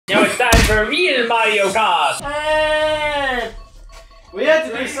for real Mario Kart! We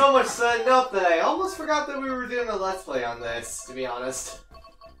had to do so much setting up that I almost forgot that we were doing a Let's Play on this, to be honest.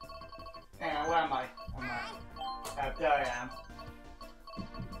 Hang on, where am I? There I am.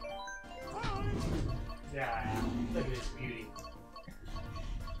 There I am. Look at this beauty.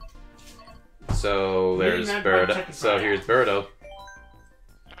 So there's Birdo. So here's Birdo.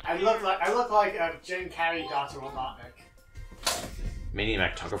 I look like a Jim Carrey Dr. Robotnik. Mini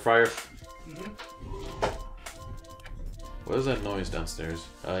Mac Tucker Fryer. Mm-hmm. What is that noise downstairs?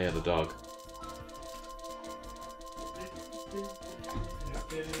 Oh yeah, the dog.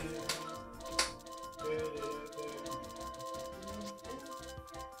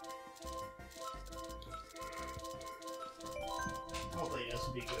 Hopefully this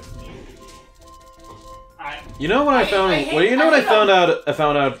will be good for me. You know what I found? Well, you know what I found out? I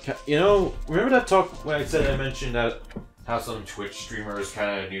found out. You know, remember that talk when I said I mentioned that how some Twitch streamers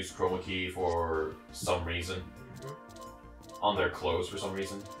kind of use chroma key for some reason on their clothes for some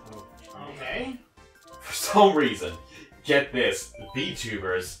reason. Okay. For some reason, get this: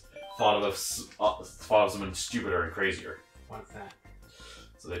 VTubers thought of something stupider and crazier. What's that?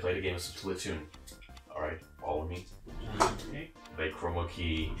 So they played a game of Splatoon. All right, follow me. Okay. They chroma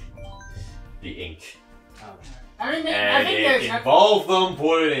key the ink. Oh. I think And it involved them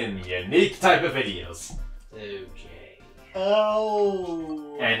putting in unique type of videos. Okay.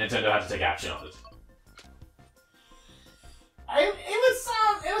 Oh. And Nintendo had to take action on it.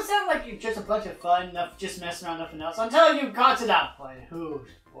 It would sound like just a bunch of fun, just messing around, nothing else. Until you got to that point. Ooh,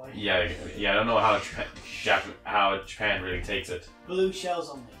 boy. Yeah, I don't know how Japan really takes it. Blue shells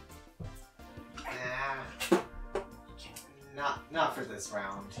only. Not for this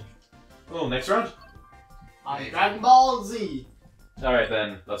round. Oh, next round? On Dragon Ball Z. Alright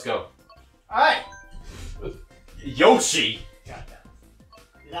then, let's go. Alright. Yoshi! Gotcha.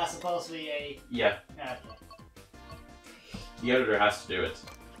 Is that supposed to be a... Yeah, Okay. the editor has to do it.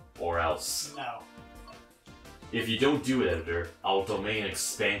 Or else. No. If you don't do it, editor, I'll domain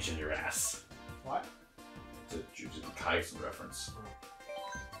expansion your ass. What? It's a Jujutsu Kaisen reference.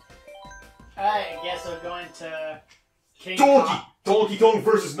 Alright, I guess we're going to... King Kong. Donkey Kong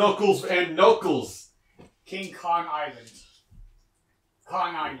versus Knuckles and Knuckles! King Kong Island.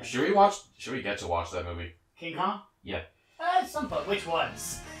 Kong Island. Should we get to watch that movie? King Kong? Yeah. At some point. Which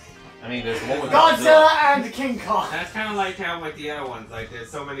ones? I mean, there's the one with Godzilla and King Kong. That's kind of like how like the other ones, like there's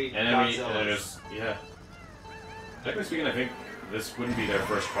so many And Godzillas. there's, yeah. Technically speaking, I think this wouldn't be their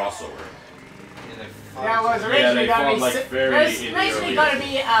first crossover. Yeah, it was Yeah, originally they going fought, to be... like, originally going to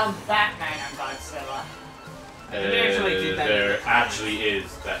be Batman and Godzilla. They actually did that. There actually is.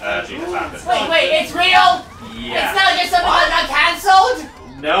 That actually has happened. Wait, it's real? Yeah. It's not just something that got cancelled?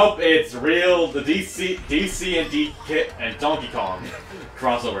 Nope, it's real. The DC and Donkey Kong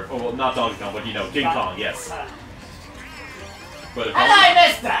crossover. Oh, well, not Donkey Kong, but you know, King Kong, yes. But And I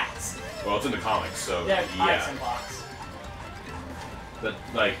missed that! well, it's in the comics, so Yeah, yeah. box. But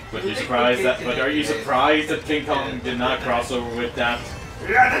like, but you're surprised that? But are you surprised that King Kong did not cross over with that? I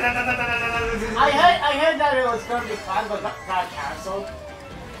heard that it was going to be planned, but got cancelled.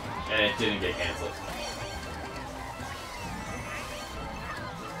 And it didn't get cancelled.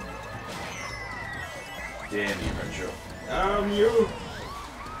 Damn you, Retro. You.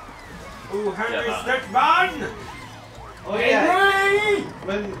 Ooh, Henry Yeah, Stickman! Oh yeah.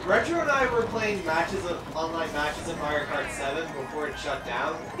 When Retro and I were playing online matches of Mario Kart 7 before it shut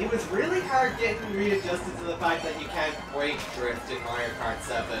down, it was really hard getting readjusted to the fact that you can't brake drift in Mario Kart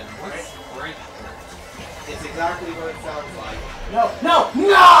 7. What's brake drift? It's exactly what it sounds like. No!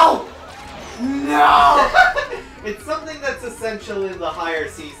 It's something that's essential in the higher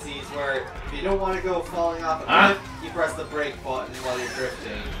CCs where if you don't want to go falling off a cliff, you press the brake button while you're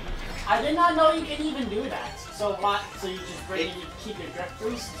drifting. I did not know you could even do that. So what? So you just brake and you keep your drift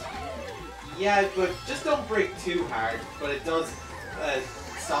boost? Yeah, but just don't brake too hard. But it does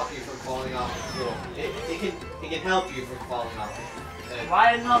stop you from falling off the cliff. It can help you from falling off the cliff.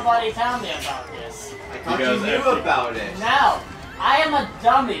 Why did nobody tell me about this? I thought you knew about it. No, I am a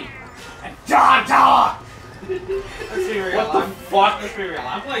dummy. A dog. Let's be real. What the fuck? Let's be real.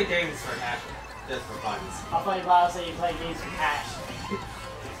 I'm playing games for cash. Just for fun. I'll play Bible so you play games for cash.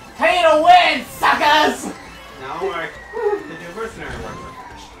 Pay to win, suckers! No, like, the new mercenary work for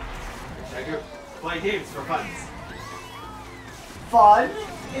cash. I do play games for fun. Fun?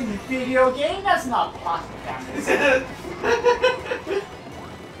 In a video game? That's not possible, damn.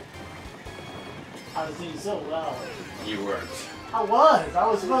 I was doing so well. You weren't. I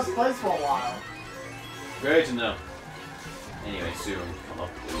was supposed to play this for a while. Great to know. Anyway, soon come up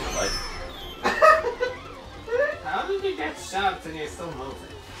with your life. How did you get shot and you're still moving?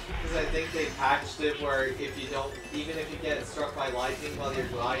 Because I think they patched it where if you don't, even if you get struck by lightning while you're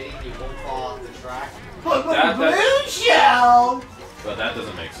gliding, you won't fall off the track. But That- blue shell! But that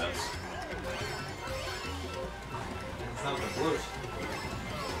doesn't make sense. It's not the blue.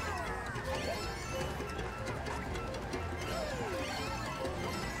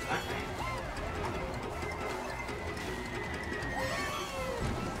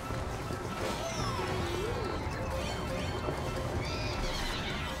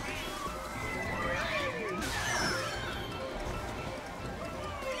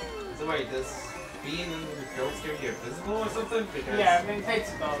 So wait, does being ghost give you invisible or something? Because Yeah,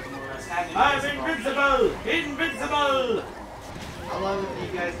 invincible more or less. I'm invincible! Invincible! How long have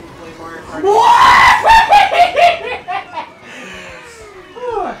you guys been playing Mario Kart?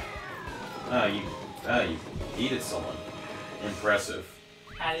 You beated someone. Impressive.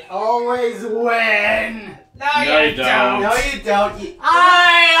 I always win! No, No, you don't. No, you don't.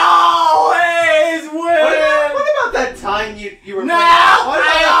 I always win! What about that time you were No, playing? What about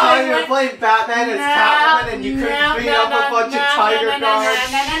I that time always you were win. playing Batman as Catwoman and you couldn't beat up a bunch of tiger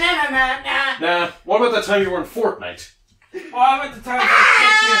guards? Nah, what about that time you were in Fortnite? Oh, I went to times I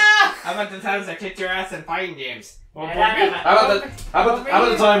kicked you. I went to times I kicked your ass in fighting games. Well, How about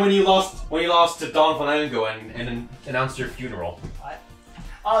the time when you lost to Don Flanango and announced your funeral?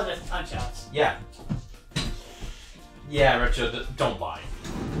 Oh, there's punch outs. Yeah. Yeah, Richard, don't lie.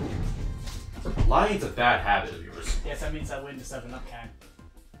 Lying's a bad habit of yours. Yes, that means I win the 7-Up can.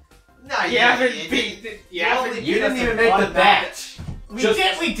 No, You haven't beat. You haven't. You didn't us even in make one the bet. We Just-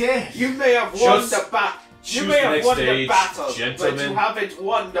 did! You may have won Just the battle. You choose may the have next won the stage, battle, but gentlemen. you haven't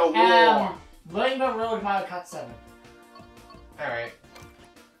won the war. Rainbow Road Mario Kart 7. Alright.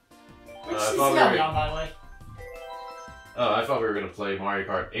 Which I is thought we still were- young, by the way. Oh, I thought we were gonna play Mario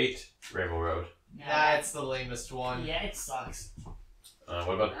Kart 8 Rainbow Road. Nah, it's the lamest one. Yeah, it sucks. What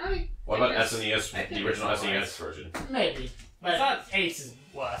about SNES, the original SNES version? Maybe. But It's not- Ace is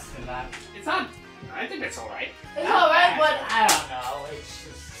worse than that. It's not. I think it's alright. It's alright, but I don't know. It's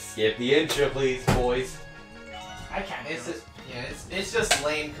just. Skip the intro, please, boys. I can't. It's do it. just, yeah, it's just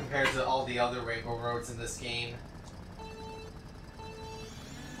lame compared to all the other Rainbow Roads in this game.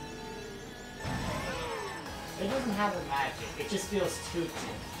 It doesn't have the magic. It just feels too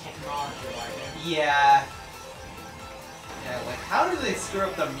technology-like. Yeah. Yeah, like, how do they screw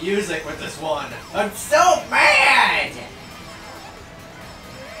up the music with this one? I'm so mad!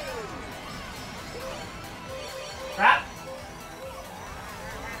 Crap!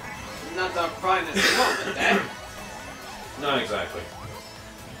 Not the finest moment, then. Not exactly.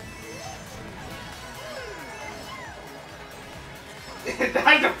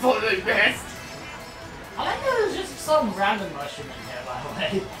 Not the fully best. I like that there's just some random mushroom in here, by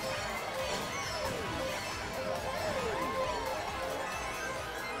the way.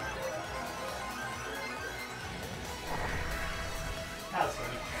 That was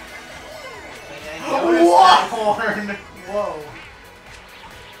funny. What? Horn! Whoa.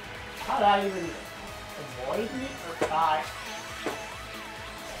 How did I even avoid me or die?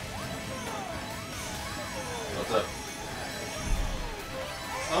 What's up?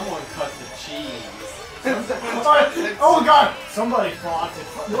 Someone cut the cheese. Oh god! Somebody fought it.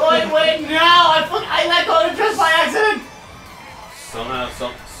 Wait, no! I let go of the just by accident! Somehow,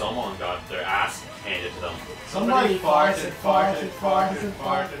 someone got their ass handed to them. Somebody farted.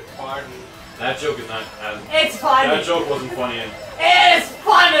 That joke is not as. It's funny! That joke wasn't funny in. It's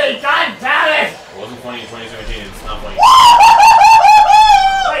funny! God damn it! It wasn't funny in 2017. It's not funny.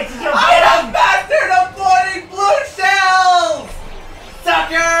 Wait, did you I'm get a him? bastard avoiding blue shells!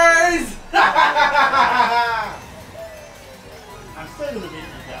 Suckers! I'm still gonna beat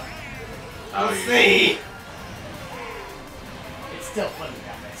you down. Oh, We'll you- see. It's still funny,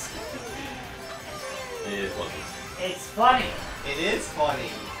 guys. It wasn't. It's funny. It is funny.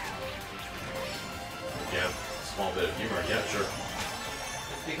 Yeah, small bit of humor. Yeah, sure.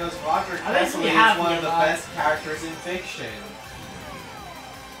 It's because Roger At least we Kessler have is one of him, the best characters in fiction.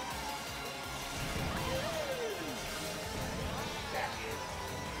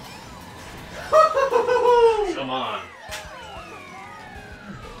 Come on.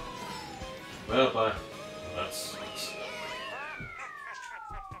 Well, that's.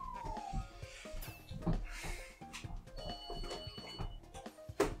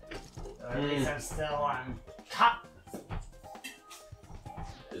 At least I'm still on top.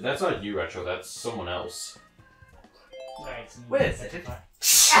 That's not you, Retro. That's someone else. Wait, Wait a second.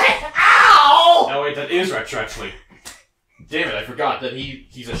 Ow! No, wait, that is Retro, actually. Damn it! I forgot that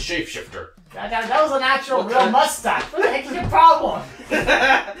he's a shapeshifter. That was an actual real mustache. What the heck is your problem?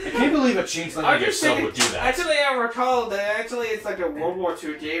 I can't believe a changeling like yourself would do that. Actually, I recall that actually it's like a World War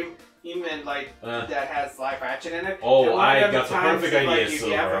II game, even like that has live action in it. Oh, And I one got of the times, perfect idea, like, you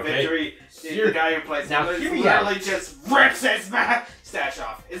Silver, have a okay? victory, the guy who plays Now, him hear me out. literally just rips his mustache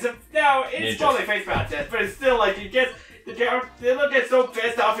off. It's Ninja. probably face death, but it's still like he gets the guy. They look get so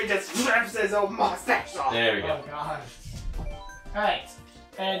pissed off, he just rips his own mustache off. There we go. Oh god. Alright.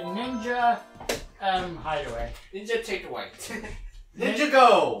 And Ninja Hideaway. Ninja take away. Ninja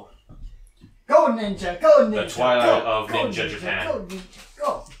go! Go Ninja! Go Ninja! The twilight go, of go, Ninja Japan. Go Ninja!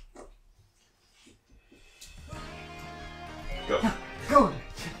 Go! Go. Go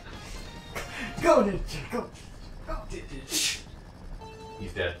Ninja! Go Ninja! Go! Go!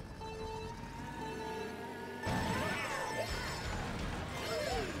 He's dead.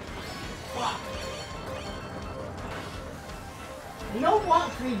 You know what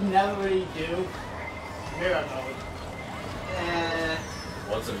we never really do? Mirror mode.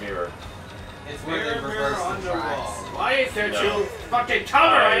 What's a mirror? It's where they Mirror, mirror reverse on the the tracks. wall. Why is there No. two fucking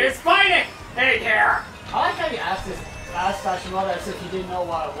cameras fighting? Hey there! I like how you asked this last fashion mode as if you didn't know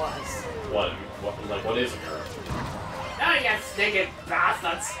what it was. What is a mirror? Oh, you stinking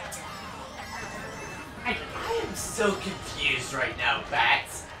bastards! I am so confused right now,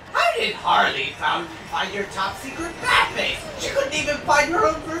 Bats. How did Harley find your top secret bat base? She couldn't even find her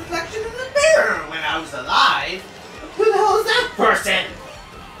own reflection in the mirror when I was alive. Who the hell is that person?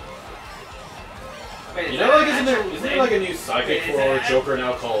 Wait, You know, like, isn't there like a new psychic Is for it- Joker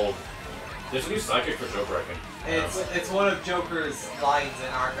now called? There's a new psychic for Joker, I think. It's one of Joker's lines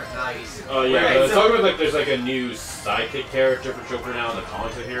in Arkham Knight. Oh yeah, Wait, but so- talking about like there's like a new sidekick character for Joker now in the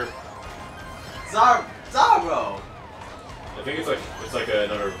comics I hear. Zorro. I think it's like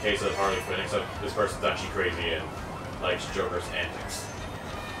another case of Harley Quinn, except this person's actually crazy and likes Joker's antics.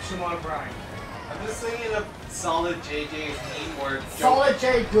 Shimon Bryan. I'm just thinking of Solid JJ's meme where Solid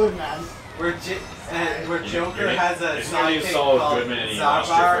J Goodman. where Joker has a Isn't there a new sidekick Solid called Goodman and he launched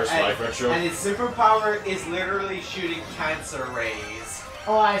your Zarbar, first Life Retro? and his superpower is literally shooting cancer rays.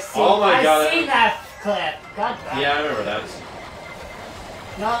 Oh, I see. Oh my God. I seen that clip. God damn. Yeah, I remember that.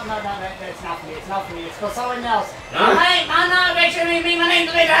 No, it's not for me. It's not for me. It's for someone else. Huh? Hey, I'm not mentioning me. My name's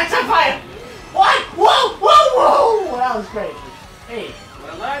Deluxe on fire. What? Whoa, whoa, whoa! That was crazy. Hey,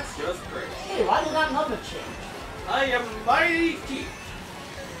 Well, that's just great. hey, why did that number change? I am mighty Keith.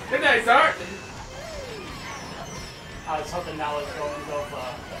 Good night, sir. I was hoping that was going to go for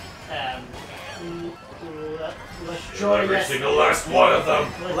let's Every join single last one of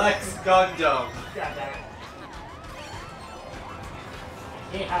them. Lex Gundam. God damn it.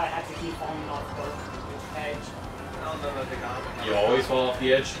 I hate how I have to keep falling off the edge. I don't know that they got it. You always fall off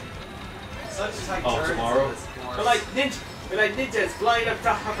the edge. Such tight Oh, turns tomorrow? in this course. But like ninjas flying up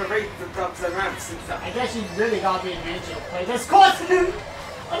top of the ramps and ramps and stuff. I guess you really gotta be a ninja to play this course. Oh,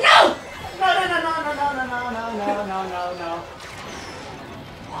 no! No.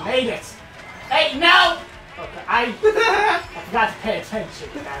 I made it. Hey, no! Okay, I forgot to pay attention.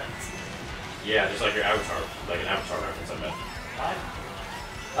 Damn it. Yeah, just like your avatar, like an avatar reference I meant. What?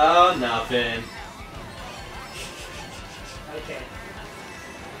 Oh, nothing. Okay.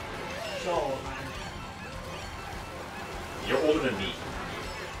 Sure, man. You're older than me.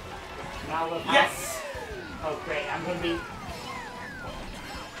 Now we're past. Yes! Oh, great. I'm gonna be.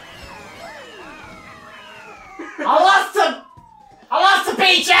 I lost the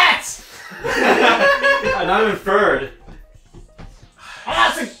paychecks! And I'm in third. I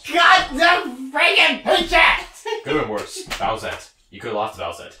lost the goddamn friggin' paychecks! Could have been worse. Bowsette. You could have lost the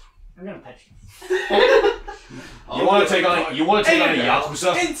Bowsette. I'm gonna punch you. You want to take on a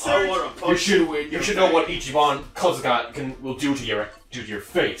Yakuza? Insert. You should know what Ichiban Kozuka will do to your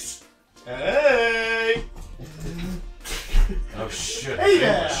face. Hey! Oh shit. Hey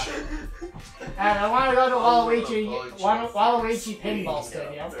there. English. And I want to go to Waluigi Pinball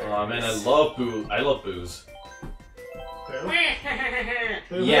Stadium. Oh man, I love booze.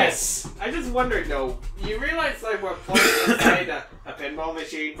 Yes. I just wondered though, you realize like we're playing inside a pinball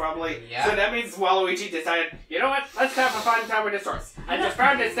machine probably? Yeah. So that means Waluigi decided, you know what, let's have a fun time with this horse. I just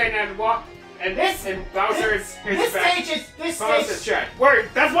found this thing and walk and Bowser's This Bowser's stage. chat. Wait,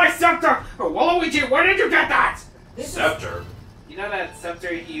 that's my scepter! Oh, Waluigi, where did you get that? Scepter. You know that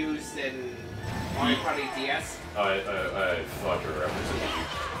scepter he used in Mario Party DS? I thought you were referencing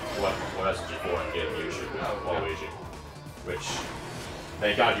what SG4 and getting you should Waluigi. Which,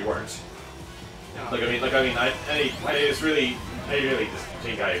 thank God you weren't. No. I just really just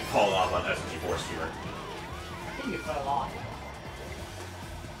think I've fallen off on SG4 streamer. I think you fell off.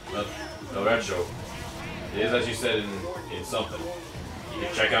 No retro. It is as you said in something. You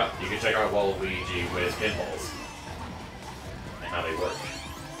can check out Waluigi with pinballs and how they work.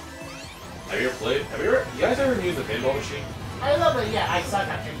 You guys ever used a pinball machine? I love it, yeah, I suck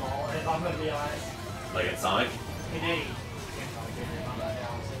at pinball, if I'm gonna be honest. Like in Sonic? In any pinball game, I'm not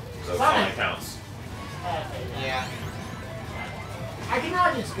honest. So Sonic counts. Yeah. I can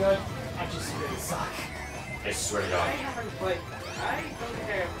know it's good, I just really suck. I swear to I God. haven't played. I don't think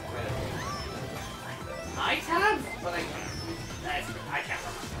I ever played it. Might have, but I can't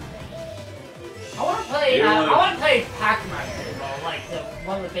remember. I want to play Pac-Man pinball, like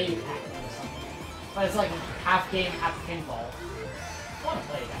one of the baby Pac-Man or something. But it's like half game, half pinball. I want to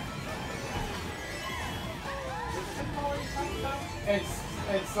play that.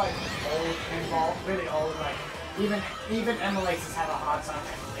 It's like old pinball, really old. Like even emulators have a hard time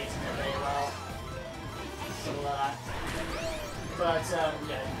emulating it very well. So but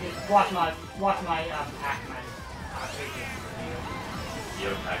yeah, watch my Pac-Man arcade game. You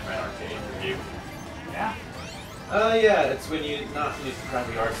have a Pac-Man arcade review? Yeah. Yeah, it's when you not use the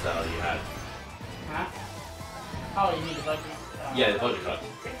crappy art style you had. Huh? Oh, you need the budget. Yeah, the budget cut.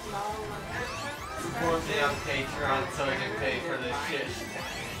 Support me on Patreon so I can pay for this shit.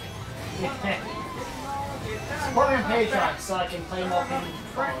 Support me on Patreon so I can play more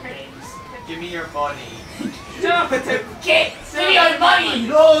pinball games. Give me your money. Jump into Give me your money,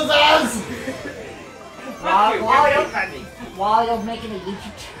 losers! While you're making a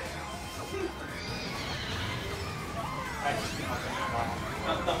YouTube channel.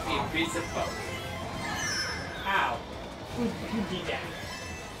 Don't be a piece of bone. Ow. Who did that?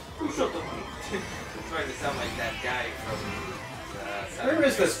 Who shot the money? I'm trying to sound like that guy from. Where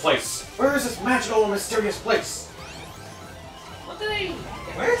is this place? Where is this magical and mysterious place? What do they?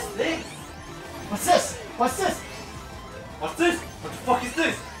 Where's this? What's this? What's this? What's this? What the fuck is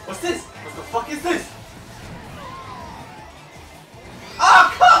this? What's this? What the fuck is this?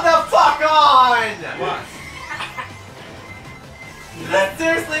 Oh, come the fuck on! What? Is that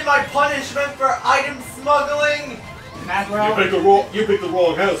seriously my punishment for item smuggling? Mackerel? You picked the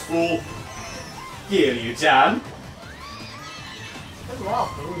wrong house, fool. Here you, Jan. There's a lot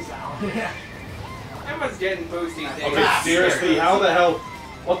of booze out here. Everyone's getting booze these days. Okay, seriously, how the hell?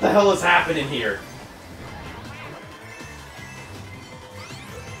 What the hell is happening here?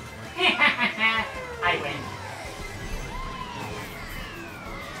 I win.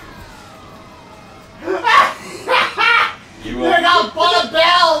 You You're not butter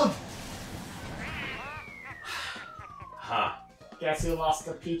build! Huh. Guess who lost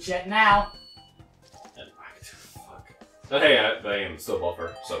the peach yet now? Fuck. But hey, I am still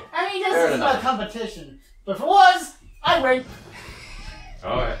buffer, so. I mean, this Fair is enough. not competition. But if it was, I win.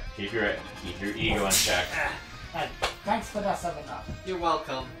 Alright, keep your ego in check. Thanks for that 7-up. You're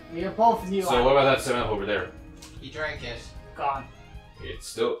welcome. We are both new. So what about that 7-up over there? He drank it. Gone. It's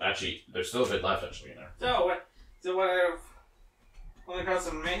still, actually, there's still a bit left actually in there. So what? So what? Only cause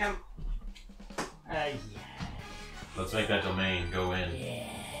some mayhem. Yeah. Let's make that domain go in.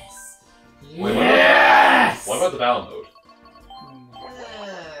 Yes. Wait, Yes! What about the battle mode?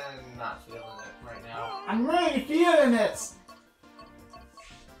 Not feeling it right now. I'm really feeling it.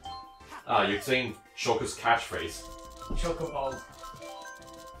 Ah, you're saying Shoka's catchphrase. Chocobo.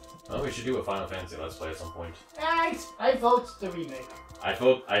 Well, we should do a Final Fantasy Let's Play at some point. I vote the remake. I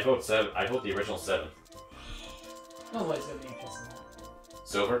vote the original 7. Nobody's gonna be interested in that.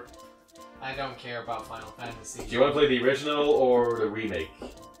 Silver? I don't care about Final Fantasy. Do you want to play the original or the remake?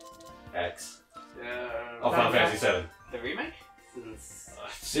 X. Oh, Final Fantasy 7. The remake?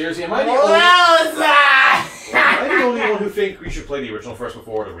 Seriously, am What I the only... was that? Am I the only one who think we should play the original first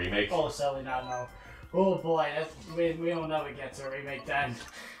before the remake? Oh, silly, no. Oh boy, we don't never get to a remake then.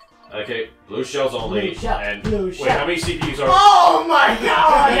 Okay, blue shells only. Blue shell, And blue wait, shell. how many CPUs are? Oh my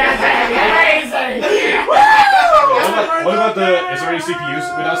god, that's amazing! What about the? Is there any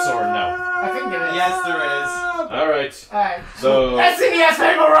CPUs with us or no? I think there is. Yes, there is. All right. Alright. So. SNES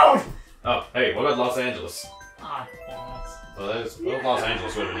Paper Road! Oh, hey, what about Los Angeles? Ah, damn Well, Los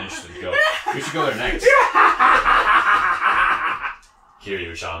Angeles would have been interesting to go. We should go there next.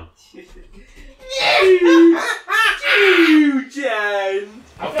 Kiryu-chan. Jen!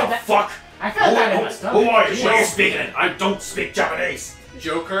 What the fuck? I felt that in my stomach. Who are you speaking? I don't speak Japanese.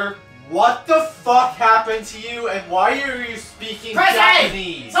 Joker, what the fuck happened to you and why are you speaking Press A!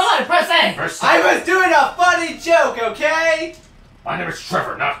 Japanese? Someone press A! First, I was doing a funny joke, okay? my name is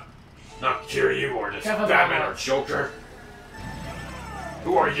Trevor, not Kiryu or this Trevor Batman Bauer. or Joker.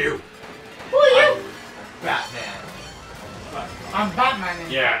 Who are you? Who are you? Batman. I'm Batman.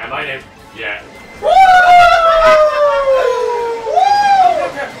 And Yeah, and my name. Yeah.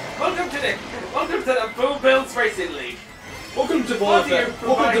 Welcome to Welcome to the Boo Bills Racing League. Welcome to What do you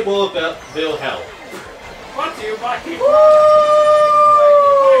provide? Bill Hell. Brought to you by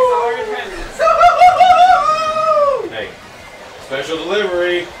Hey, special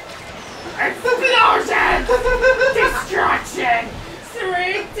delivery. Explosion! Destruction!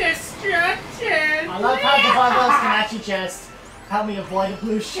 Sweet destruction! I love how the bundles can actually just help me avoid the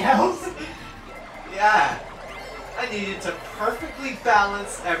blue shells. Yeah. I needed to perfectly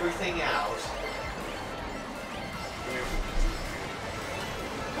balance everything out.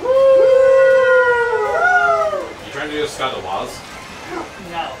 You trying to do a Scott the Waz?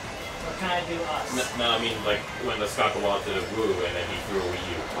 No. We're trying to do us. No, I mean like when the Scott the Waz did a woo and then he threw a Wii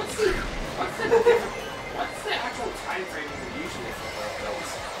U. What's the actual time frame usually for those?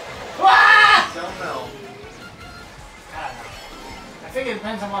 Ah! Don't know. I don't know. I think it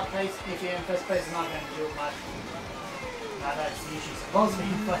depends on what place. If you're in first place, it's not going to do much. Not that it's usually supposed to be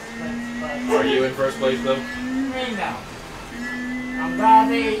in first place, but... Are you in first place though? Me, no. I'm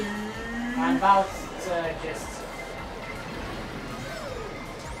Robbie. I'm about to just...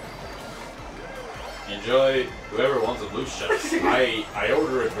 Enjoy whoever wants a blue shell. I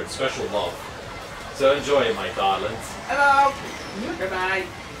order it with special love. So enjoy it, my darlings. Hello! Goodbye.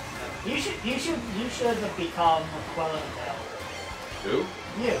 You should become Quello the Veil. Who?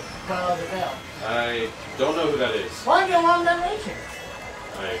 You, Quello the Veil. I don't know who that is. Why do you want them nations?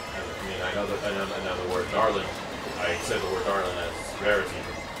 I mean, I know the word darling. I said the word darling as rarity.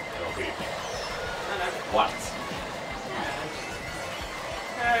 LP. What?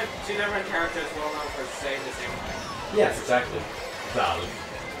 Two different characters well known for saying the same thing. Yes, exactly. Darling.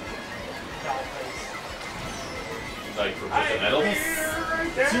 Like from just a metal?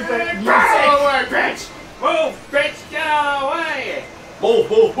 Super Go music. away, bitch! Move, bitch! Get away!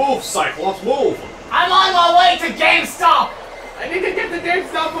 Move, Cyclops, move! I'm on my way to GameStop! I need to get the damn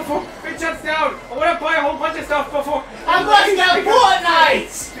stuff before it shuts down! I want to buy a whole bunch of stuff before... I'm looking at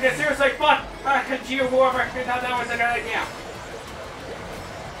Fortnite! Because seriously, fuck! You whoever thought that was a good idea.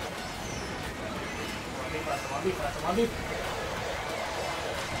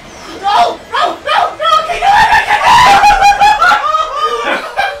 No! Can you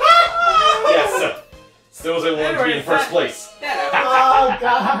Yes, sir. Still doesn't want to be in first place. Oh,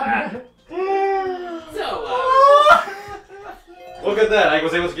 God. So, Look at that, I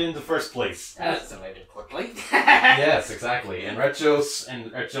was able to get into first place. that's the way to quickly. Yes, exactly. And Retro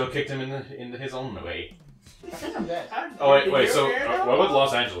kicked him in his own way. I think I'm dead. Oh wait. So what about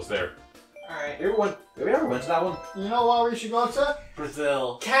Los Angeles there? Alright. Have we ever went to that one? You know what we should go to?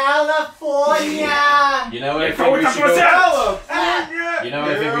 Brazil. California! You know what I You're think we going to should go to? California! You know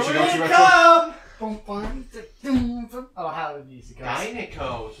what I think we should go to, Here we Retro? come! Oh, how did these go?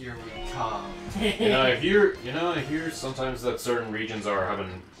 Gyneco, here we come. I hear sometimes that certain regions are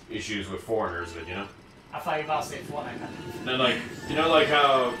having issues with foreigners, but you know? I thought you were about to say Fortnite. And like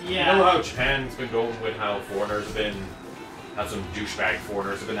how Yeah. you know how Japan's been going with how foreigners have been some douchebag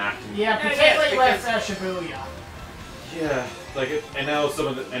foreigners have been acting. Yeah, Yeah, particularly because- with Shibuya. Yeah,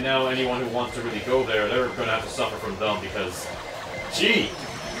 and now anyone who wants to really go there, they're gonna have to suffer from them because, gee,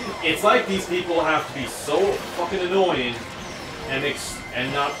 it's like these people have to be so fucking annoying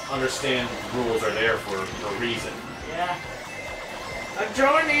and not understand rules are there for a reason. Yeah. I'm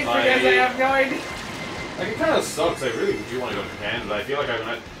joining these because I have no idea. Like it kind of sucks. I really do want to go to Japan, but I feel like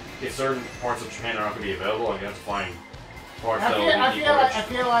if certain parts of Japan are not going to be available, I'm gonna have to find parts that will be I feel like if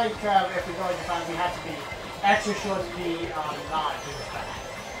we go to Japan, we have to be extra sure to be not douchebag.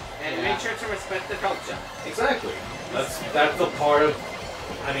 And make sure to respect the culture. Exactly. That's the part of.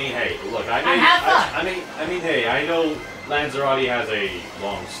 I mean, hey, look. I know Lanzarote has a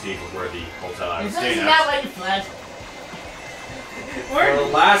long steep of where the hotel I was Isn't staying that at. where you fled? For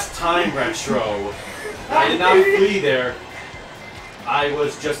the last time, Retro, I did not flee there. I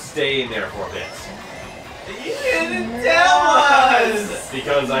was just staying there for a bit. You didn't tell us!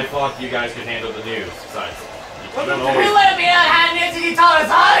 Because I thought you guys could handle the news. Besides, you don't We always. would have been out had news if you told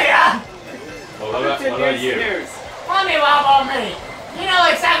us earlier! Well, what about you? Tell me about me! You know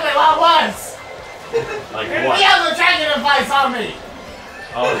exactly what it was! Like We what? have the tracking device on me!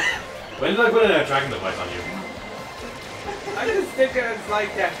 Oh, when did I put a tracking device on you? I just think it's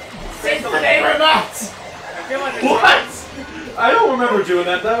like that. Since the day we met! I feel like it's What? I don't remember doing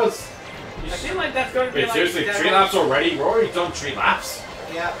that. That was. I feel like that's going to be Wait, like seriously, that 3 laps already? We're already done 3 laps?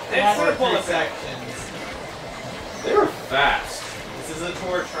 Yep, It's for for the bullet sections. They were fast. This is a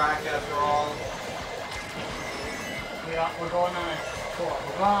tour track after all. We're going on a tour.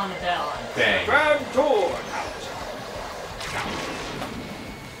 We're going on a deadline. Bang. Grand tour.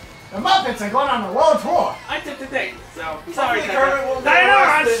 The Muppets are going on a world tour! I took the thing, so Sorry, sorry. Kermit won't Diana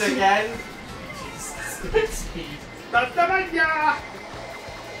get arrested Rush. again. Yeah.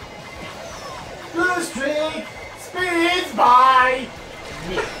 Blue streak speeds by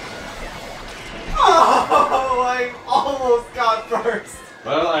me. Oh, I almost got first.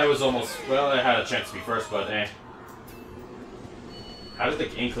 Well, I was almost. Well, I had a chance to be first, but eh. How did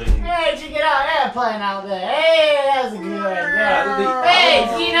the Inkling? Hey, check it out. Airplane out there. Hey, that was a good one. How did the?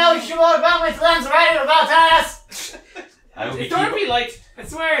 Hey, do you know Shimon about with lens right about us? I would be It's Dorby like, I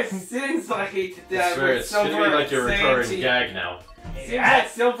swear it seems like I swear, it's gonna be like your recurring gag now. Seems like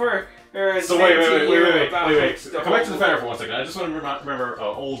Silver or So wait. Come back to the fire for 1 second. I just want to remember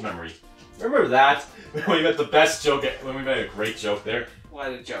old memory. Remember that when we made the best joke? When we made a great joke there.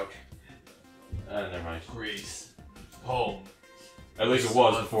 What a joke. Never mind. Greece. Home. At least it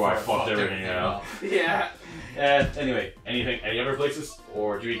was before I fucked everything up. Yeah. Anyway, any other places,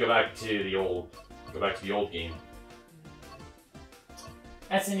 or do we go back to the old game?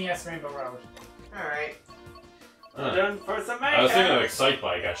 SNES Rainbow Road. Alright. Done for some I was thinking of makeup. Excite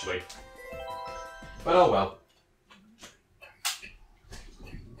Bike actually, but oh well.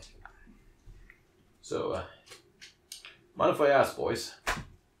 So, mind if I ask, boys?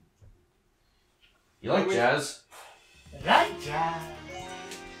 You like jazz? Like jazz.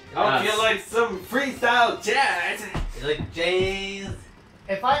 I feel like some freestyle jazz. You like J's?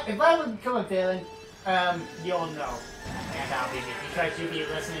 If I would become a villain, you'll know. And that'll be me. Because you'll be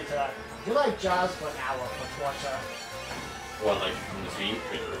listening to you like jazz for an hour for torture. What, like from the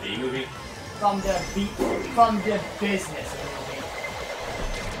V movie? From the business movie.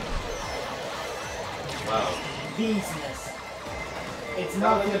 Wow. Business. It's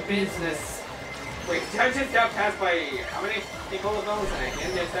Not not in the the business. Wait, did I just got passed by how many people of those and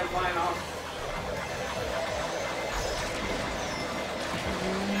again they started flying off?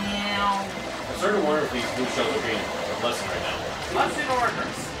 I'm starting to wonder if these blue shells are being a lesson right now. Lesson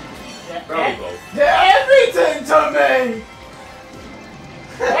orders. Probably both. They're everything to me!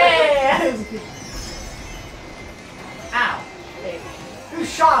 Hey! Ow. Hey, who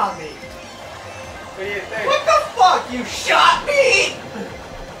shot at me? What do you think? What the fuck? You shot me?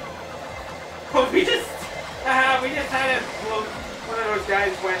 we just had it. One of those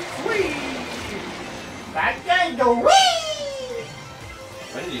guys went whee. That guy go whee!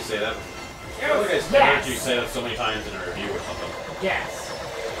 When did you say that? I It feel was like I Yes. heard you say that so many times in a review or something. Yes.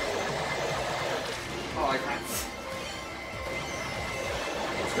 oh, I can't.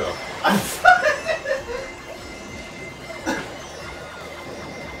 Let's go.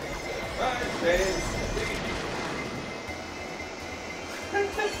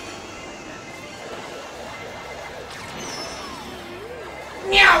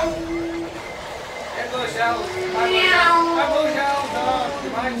 Meow! Hello, shells. Hello, shells.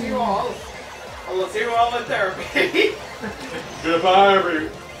 Remind you all. I will see you all in therapy. Goodbye,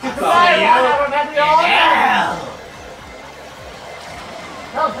 everyone. Goodbye, I remember you all.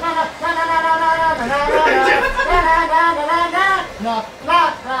 No,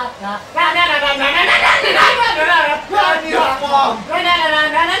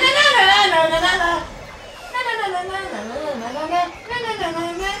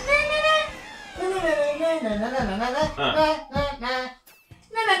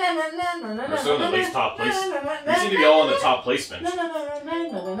 We're still in the least top place. We seem to be all in the top placement. It's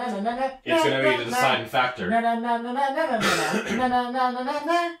gonna be the deciding factor.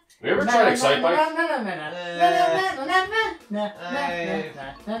 We ever tried Excite Bike?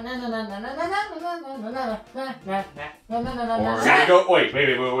 Or did we go?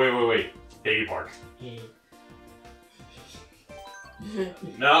 Wait. Baby Park.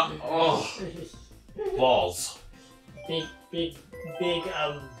 No. Oh, balls. Big,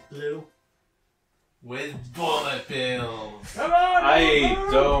 blue. With bullet bills. I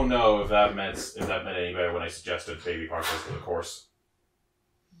don't know if that meant any better when I suggested Baby Park was for the course.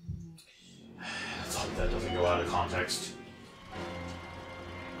 Let's hope that doesn't go out of context.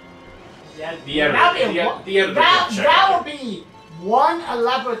 Yeah, The editor can check that it. would be one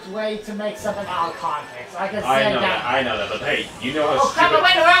elaborate way to make something out of context. I can say I know that, but hey, you know how Oh crap, I stupid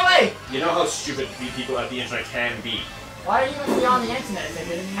went the wrong way! you know how stupid the people at the internet can be. Why are you even be on the internet if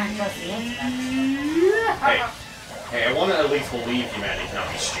they can't trust the internet? Hey, I want to at least believe humanity cannot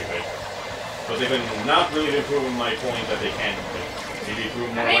be stupid. But they've been not really been proving my point that they can. They've been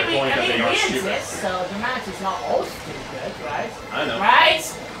proving more my point that they are stupid. So humanity's not all stupid, right? I know. Right?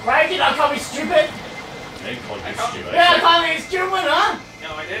 Right? You don't call me stupid? They call you stupid. You don't call me stupid, huh?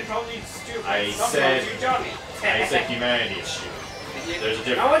 No, I didn't call you stupid. I Some said- called you Johnny. I said humanity is stupid. There's a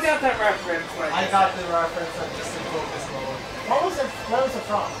difference. No one got that reference. Like I got the reference. I'm just in focus mode. What was it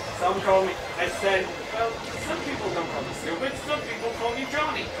from? Some call me. I said, well, some people don't call me stupid. Some people call me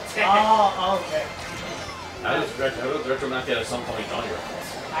Johnny. Oh, okay. How does Retro not get a Some Point Johnny reference?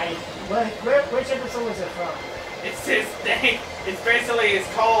 Which episode was it from? It's his thing. It's basically his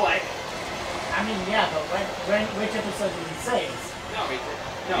calling. I mean, yeah, but which episode did he say it? No, he didn't.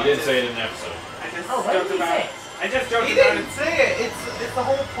 No, He didn't say it in an episode. I just Oh, what joked did he about say? it. I just joked He about didn't it. say it. It's the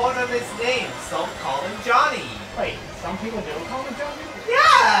whole point of his name. Some call him Johnny. Wait, some people do call him Johnny?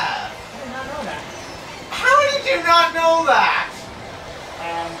 Yeah. I did not know that. How did you not know that?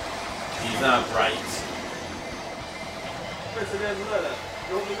 He's not right. President Murder.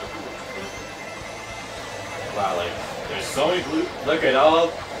 Wow, like, there's so many blue. Look at all.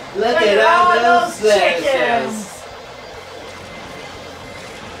 Look at all those chickens!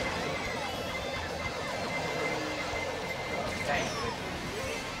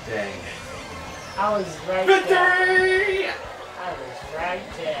 Dang. I was right there. Victory! I was right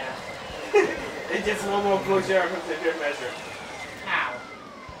there. It's just one more blue sheriff comes in your measure. Ow.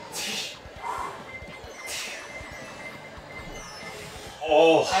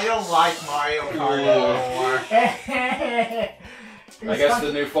 Oh. I don't like Mario Kart anymore. I guess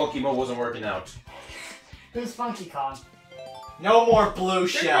the new funky mode wasn't working out. Who's Funky Kong? No more blue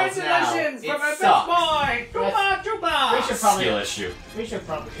shells now. Congratulations It from my sucks. best boy! Chupa Chupa! We should probably. Skill issue. We should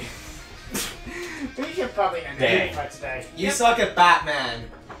probably. We should probably end Dang. it for today. You suck at Batman.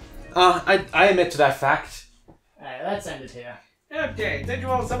 I admit to that fact. Alright, let's end it here. Okay, thank you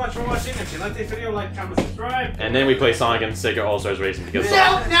all so much for watching. If you like this video, like, comment, subscribe. And then we play Sonic and Sega All-Stars Racing because No!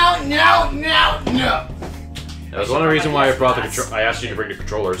 that was one of the reasons why I brought the control. I asked you to bring the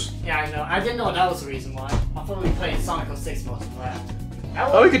controllers. Yeah, I know. I didn't know that was the reason why. I thought we played Sonic 06 multiplayer.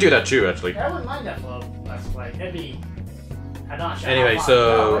 Oh, we could do that too, actually. I wouldn't mind that for Let's Play. It'd be. I'm not sure. Anyway, how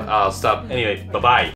so far- I'll stop. Anyway, bye bye.